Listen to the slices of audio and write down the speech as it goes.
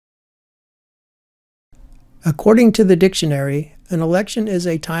According to the dictionary, an election is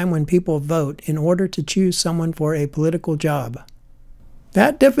a time when people vote in order to choose someone for a political job.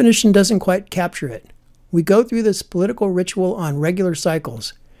 That definition doesn't quite capture it. We go through this political ritual on regular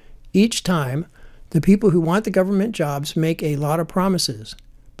cycles. Each time, the people who want the government jobs make a lot of promises.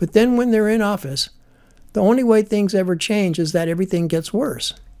 But then when they're in office, the only way things ever change is that everything gets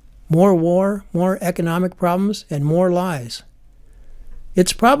worse. More war, more economic problems, and more lies.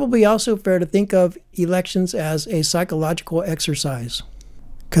 It's probably also fair to think of elections as a psychological exercise.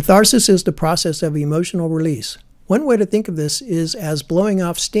 Catharsis is the process of emotional release. One way to think of this is as blowing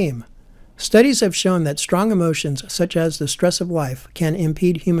off steam. Studies have shown that strong emotions, such as the stress of life, can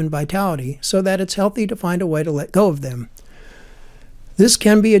impede human vitality, so that it's healthy to find a way to let go of them. This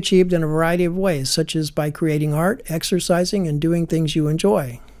can be achieved in a variety of ways, such as by creating art, exercising, and doing things you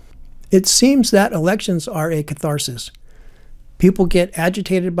enjoy. It seems that elections are a catharsis. People get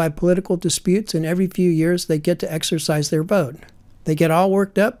agitated by political disputes, and every few years they get to exercise their vote. They get all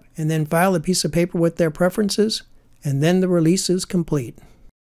worked up and then file a piece of paper with their preferences, and then the release is complete.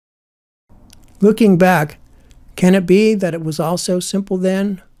 Looking back, can it be that it was all so simple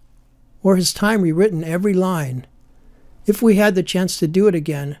then? Or has time rewritten every line? If we had the chance to do it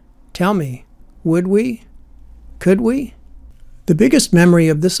again, tell me, would we? Could we? The biggest memory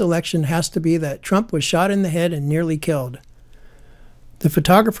of this election has to be that Trump was shot in the head and nearly killed. The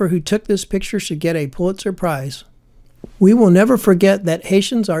photographer who took this picture should get a Pulitzer Prize. We will never forget that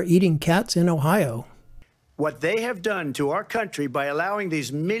Haitians are eating cats in Ohio. What they have done to our country by allowing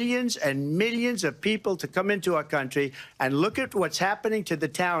these millions and millions of people to come into our country, and look at what's happening to the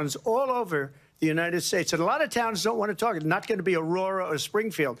towns all over the United States. And a lot of towns don't want to talk. It's not going to be Aurora or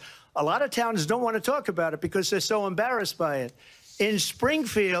Springfield. A lot of towns don't want to talk about it because they're so embarrassed by it. In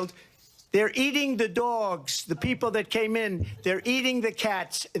Springfield, they're eating the dogs, the people that came in. They're eating the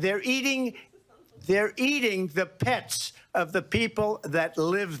cats. They're eating the pets of the people that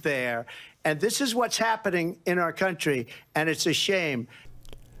live there. And this is what's happening in our country, and it's a shame.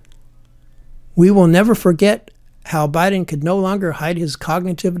 We will never forget how Biden could no longer hide his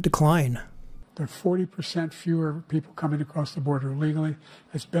cognitive decline. There are 40% fewer people coming across the border illegally.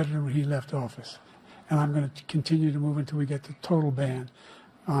 It's better than when he left office. And I'm going to continue to move until we get the total ban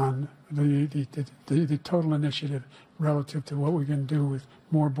on the total initiative relative to what we can do with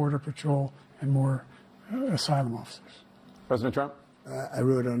more Border Patrol and more asylum officers. President Trump? I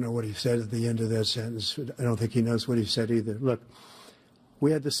really don't know what he said at the end of that sentence. I don't think he knows what he said either. Look,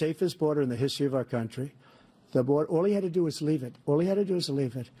 we had the safest border in the history of our country. The border, all he had to do was leave it. All he had to do was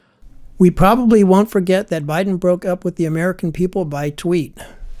leave it. We probably won't forget that Biden broke up with the American people by tweet.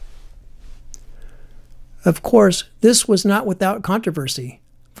 Of course, this was not without controversy.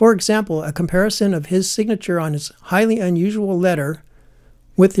 For example, a comparison of his signature on his highly unusual letter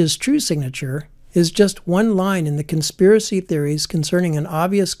with his true signature is just one line in the conspiracy theories concerning an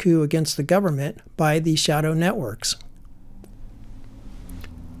obvious coup against the government by the shadow networks.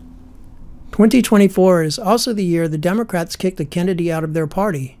 2024 is also the year the Democrats kicked a Kennedy out of their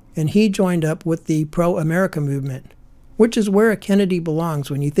party, and he joined up with the pro-America movement, which is where a Kennedy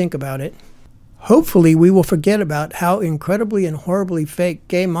belongs when you think about it. Hopefully we will forget about how incredibly and horribly fake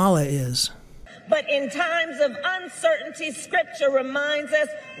Gay Mala is. But in times of uncertainty, Scripture reminds us,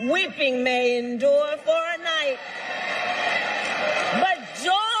 weeping may endure for a night, but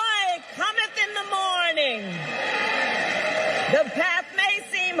joy cometh in the morning. The path may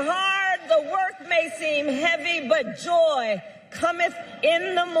seem hard, the work may seem heavy, but joy cometh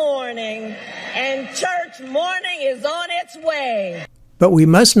in the morning, and church morning is on its way. But we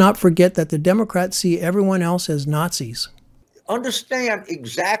must not forget that the Democrats see everyone else as Nazis. Understand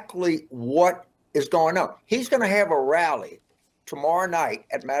exactly what is going on. He's going to have a rally tomorrow night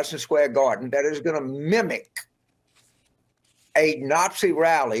at Madison Square Garden that is going to mimic a Nazi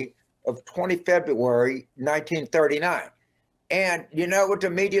rally of 20 February 1939. And you know what the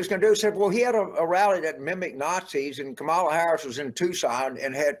media is going to do? Said, well, he had a rally that mimicked Nazis, and Kamala Harris was in Tucson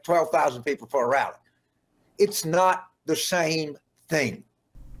and had 12,000 people for a rally. It's not the same thing.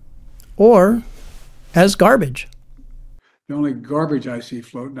 Or as garbage. The only garbage I see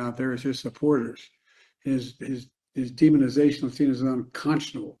floating out there is his supporters. His demonization of seen as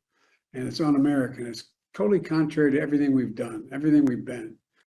unconscionable, and it's un-American. It's totally contrary to everything we've done, everything we've been.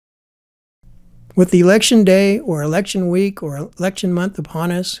 With election day or election week or election month upon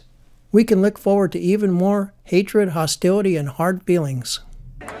us, we can look forward to even more hatred, hostility, and hard feelings.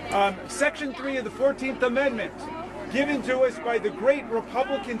 Section 3 of the 14th Amendment, given to us by the great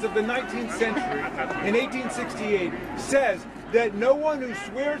Republicans of the 19th century in 1868, says that no one who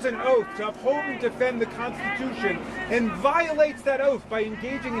swears an oath to uphold and defend the Constitution and violates that oath by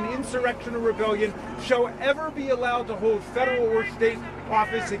engaging in insurrection or rebellion shall ever be allowed to hold federal or state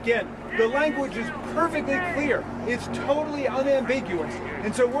office again. The language is perfectly clear. It's totally unambiguous.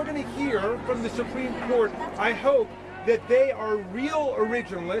 And so we're going to hear from the Supreme Court, I hope, that they are real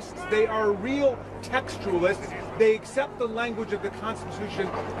originalists, they are real textualists, they accept the language of the Constitution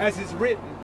as is written.